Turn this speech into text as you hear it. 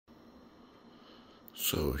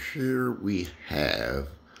So here we have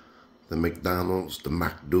the McDonald's, the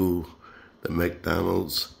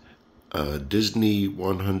McDonald's Disney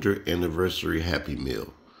 100 Anniversary Happy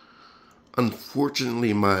Meal.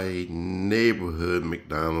 Unfortunately, my neighborhood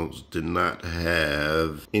McDonald's did not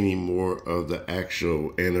have any more of the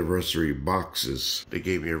actual anniversary boxes. They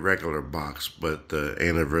gave me a regular box, but the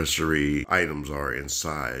anniversary items are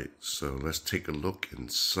inside. So let's take a look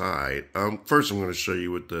inside. First, I'm going to show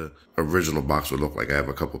you what the original box would look like. I have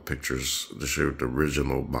a couple pictures to show you what the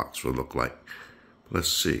original box would look like. Let's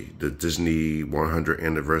see, the Disney 100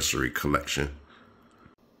 Anniversary Collection.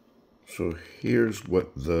 So here's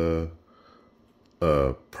what the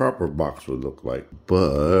proper box would look like,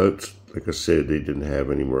 but like I said, they didn't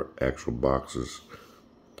have any more actual boxes,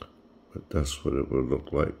 but that's what it would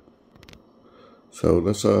look like. So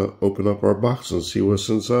let's open up our box and see what's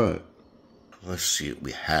inside. Let's see what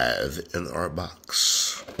we have in our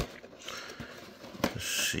box. Let's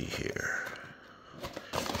see here.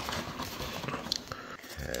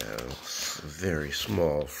 We have a very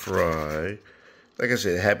small fry. Like I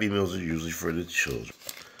said, Happy Meals are usually for the children.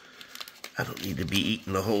 I don't need to be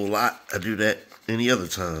eating a whole lot. I do that any other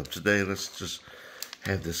time. Today, let's just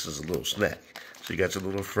have this as a little snack. So you got your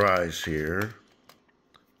little fries here.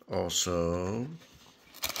 Also,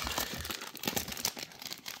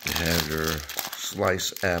 you have your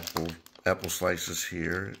sliced apple slices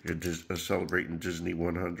here. You're celebrating Disney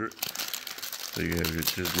 100. So you have your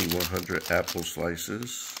Disney 100 apple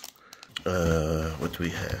slices. What do we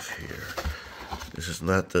have here? This is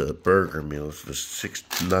not the burger meal. It's the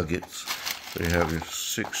 6 nuggets. So you have your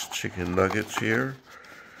 6 chicken nuggets here.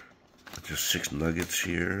 Got your 6 nuggets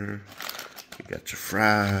here. You got your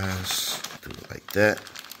fries. Do it like that.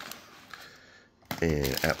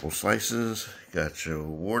 And apple slices. Got your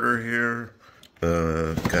water here.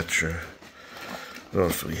 Got your, what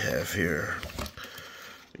else do we have here?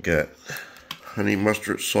 We got honey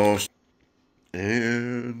mustard sauce.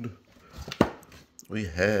 And we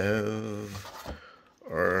have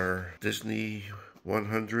our Disney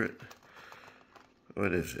 100.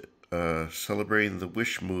 What is it? Celebrating the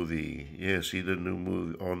Wish movie. Yeah, see the new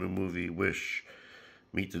movie, all new movie Wish.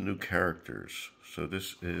 Meet the new characters. So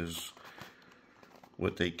this is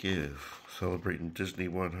what they give. Celebrating Disney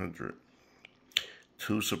 100.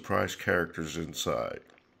 2 surprise characters inside.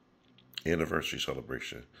 Anniversary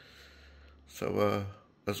celebration. So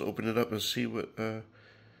let's open it up and see what it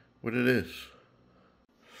is.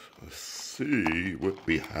 Let's see what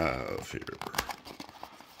we have here.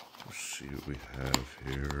 Let's see what we have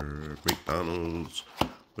here. McDonald's.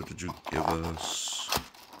 What did you give us?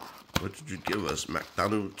 What did you give us,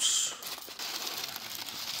 McDonald's?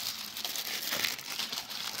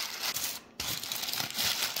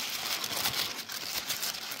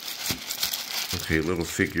 Okay, little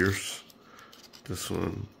figures. This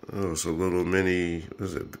one, oh, it's a little mini, what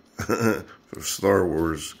is it? For Star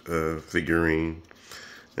Wars figurine.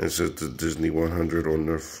 And it says the Disney 100 on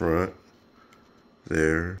the front.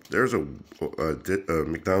 There's a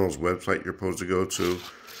McDonald's website you're supposed to go to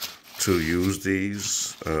use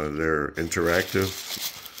these. They're interactive.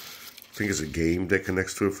 I think it's a game that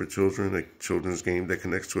connects to it for children, a children's game that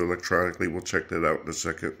connects to it electronically. We'll check that out in a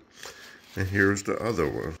second. And here's the other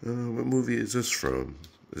one. What movie is this from?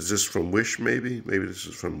 Is this from Wish, maybe? Maybe this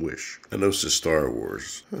is from Wish. I know this is Star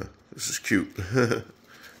Wars. Huh, this is cute.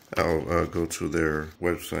 I'll go to their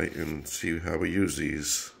website and see how we use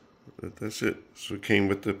these. But that's it. So it came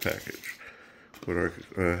with the package with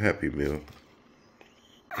our Happy Meal.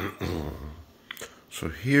 So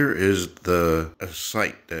here is a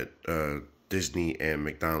site that Disney and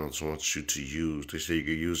McDonald's wants you to use. They say you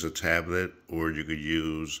could use a tablet or you could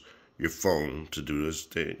use your phone to do this.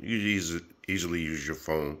 You easily use your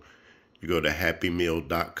phone. You go to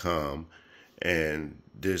happymeal.com, and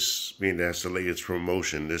this, being that's the latest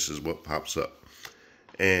promotion, this is what pops up.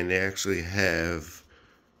 And they actually have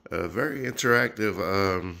a very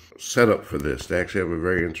interactive setup for this. They actually have a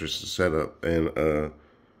very interesting setup and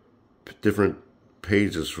different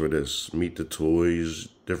pages for this. Meet the toys,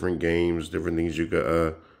 different games, different things you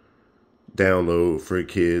could download for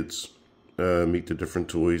kids. Meet the different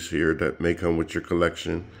toys here that may come with your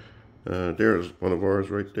collection. There's one of ours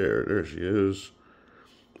right there. There she is.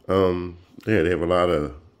 Yeah, they have a lot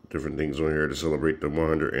of different things on here to celebrate the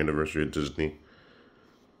 100th anniversary of Disney.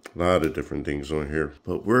 A lot of different things on here.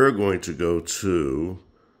 But we're going to go to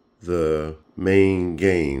the main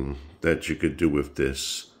game that you could do with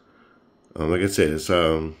this. Like I said, it's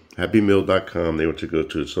happymeal.com. They want you to go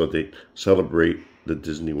to, so they celebrate the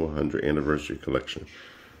Disney 100 Anniversary Collection.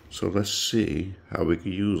 So let's see how we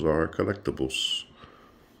can use our collectibles.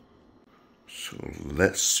 So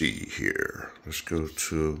let's see here. Let's go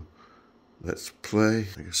to Let's Play.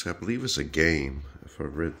 I guess I believe it's a game. If I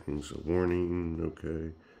read things, a warning.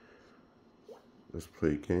 Okay. Let's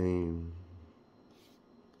play game.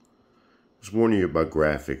 It's warning you about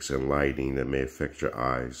graphics and lighting that may affect your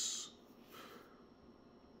eyes.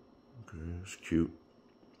 Okay, it's cute.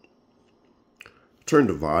 Turn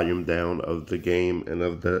the volume down of the game and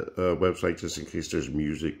of the website just in case there's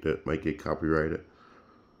music that might get copyrighted.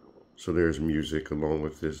 So there's music along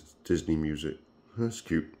with this Disney music. That's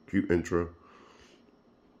cute. Cute intro.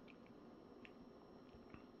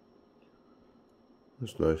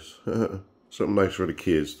 That's nice. Something nice for the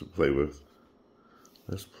kids to play with.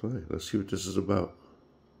 Let's play. Let's see what this is about.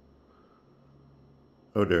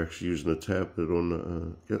 Oh, they're actually using a tablet on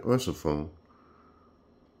the, oh, that's a phone.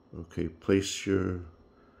 Okay, place your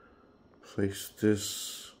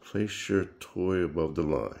toy above the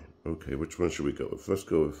line. Okay, which one should we go with? Let's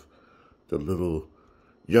go with the little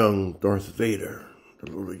young Darth Vader.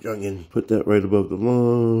 The little youngin'. Put that right above the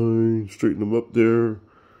line. Straighten them up there.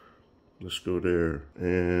 Let's go there.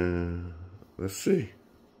 And let's see.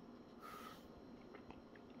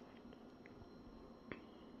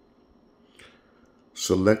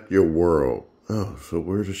 Select your world. Oh, so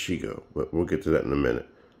where does she go? But we'll get to that in a minute.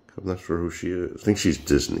 I'm not sure who she is. I think she's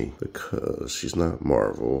Disney because she's not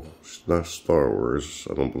Marvel. She's not Star Wars,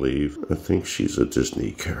 I don't believe. I think she's a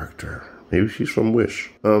Disney character. Maybe she's from Wish.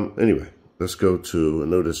 Anyway, let's go to, I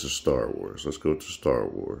know this is Star Wars. Let's go to Star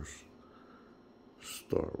Wars.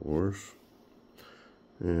 Star Wars.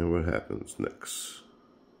 And what happens next?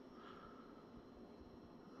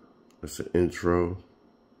 It's an intro.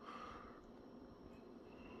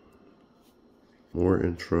 More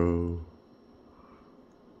intro.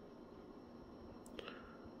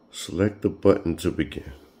 Select the button to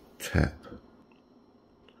begin. Tap.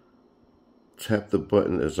 Tap the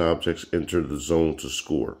button as objects enter the zone to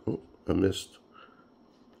score. Oh, I missed.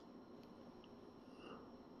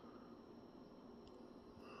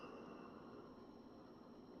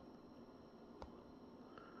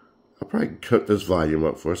 I'll probably cut this volume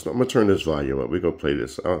up for us. I'm going to turn this volume up. We're going to play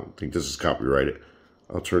this. I don't think this is copyrighted.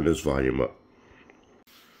 I'll turn this volume up.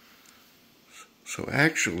 So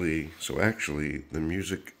actually, the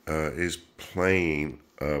music is playing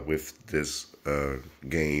with this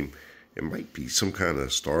game. It might be some kind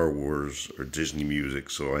of Star Wars or Disney music,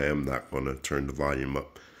 so I am not going to turn the volume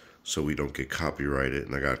up so we don't get copyrighted,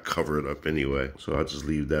 and I got to cover it up anyway. So I'll just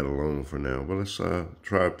leave that alone for now. But let's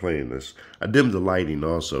try playing this. I dimmed the lighting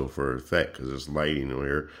also for effect because there's lighting on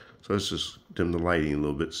here. So let's just dim the lighting a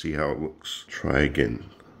little bit, see how it looks. Try again.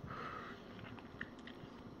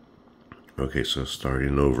 Okay, so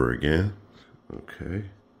starting over again. Okay.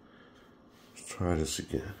 Let's try this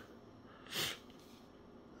again.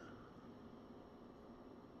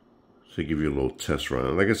 So give you a little test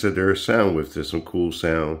run. Like I said, there is sound with this, some cool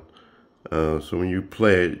sound. So when you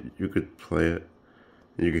play it, you could play it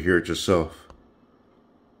and you could hear it yourself.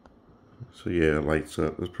 So yeah, lights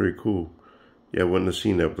up. That's pretty cool. Yeah, I wouldn't have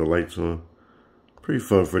seen that with the lights on. Pretty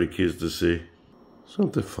fun for the kids to see.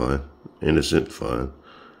 Something fun. Innocent fun.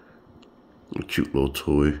 A cute little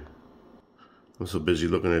toy. I'm so busy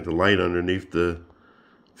looking at the light underneath the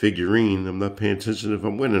figurine, I'm not paying attention if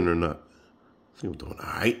I'm winning or not. I think I'm doing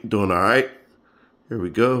alright. Doing alright. There we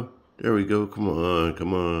go. There we go. Come on.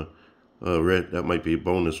 Come on. Red, that might be a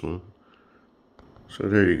bonus one. So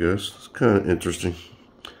there you go. It's kind of interesting.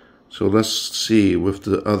 So let's see what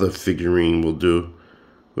the other figurine will do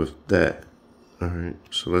with that. Alright.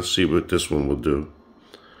 So let's see what this one will do.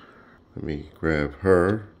 Let me grab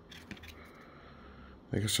her.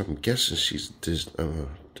 I guess I'm guessing she's a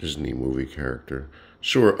Disney movie character.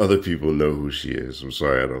 Sure, other people know who she is. I'm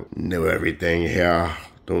sorry, I don't know everything here.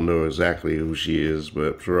 Don't know exactly who she is,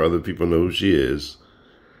 but I'm sure other people know who she is.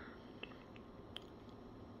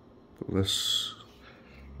 Let's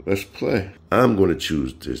play. I'm going to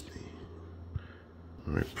choose Disney.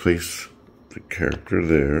 All right, place the character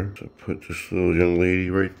there. So put this little young lady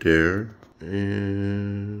right there.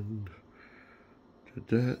 And did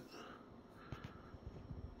that.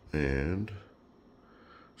 And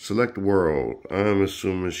select world. I'm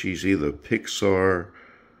assuming she's either Pixar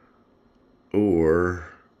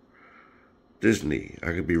or Disney. I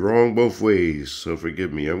could be wrong both ways, so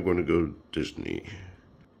forgive me. I'm going to go Disney.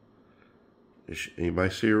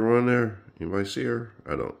 Anybody see her on there? Anybody see her?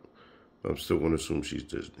 I don't. I'm still going to assume she's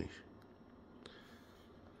Disney.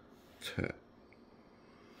 Tap.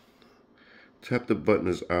 Tap the button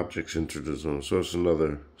as objects enter the zone. So it's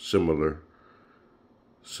another similar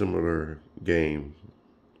game.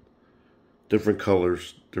 Different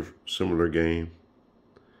colors, similar game.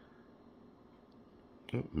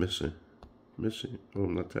 Oh, missing. Missing. Oh,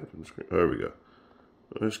 I'm not tapping the screen. Oh, there we go.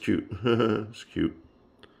 Oh, that's cute. It's cute.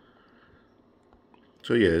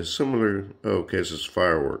 So yeah, it's similar. Oh, okay, this is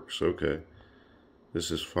fireworks. Okay. This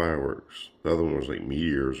is fireworks. The other one was like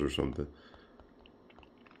meteors or something.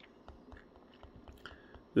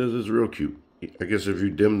 This is real cute. I guess if you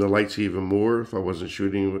dim the lights even more, if I wasn't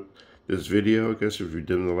shooting this video, I guess if you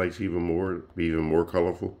dim the lights even more, it'd be even more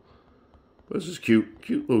colorful. But this is cute.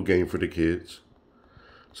 Cute little game for the kids.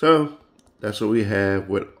 So, that's what we have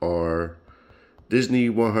with our Disney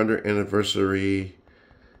 100 Anniversary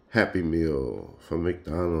Happy Meal from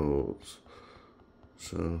McDonald's.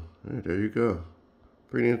 So, there you go.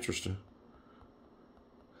 Pretty interesting.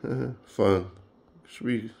 Fun. Should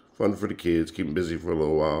be fun for the kids. Keep them busy for a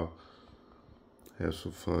little while. Have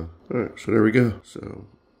some fun. All right, so there we go. So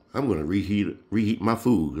I'm gonna reheat my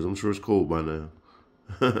food because I'm sure it's cold by now.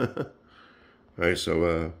 All right,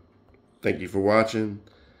 so thank you for watching.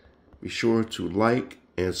 Be sure to like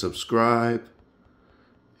and subscribe,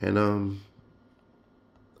 and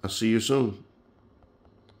I'll see you soon.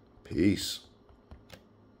 Peace.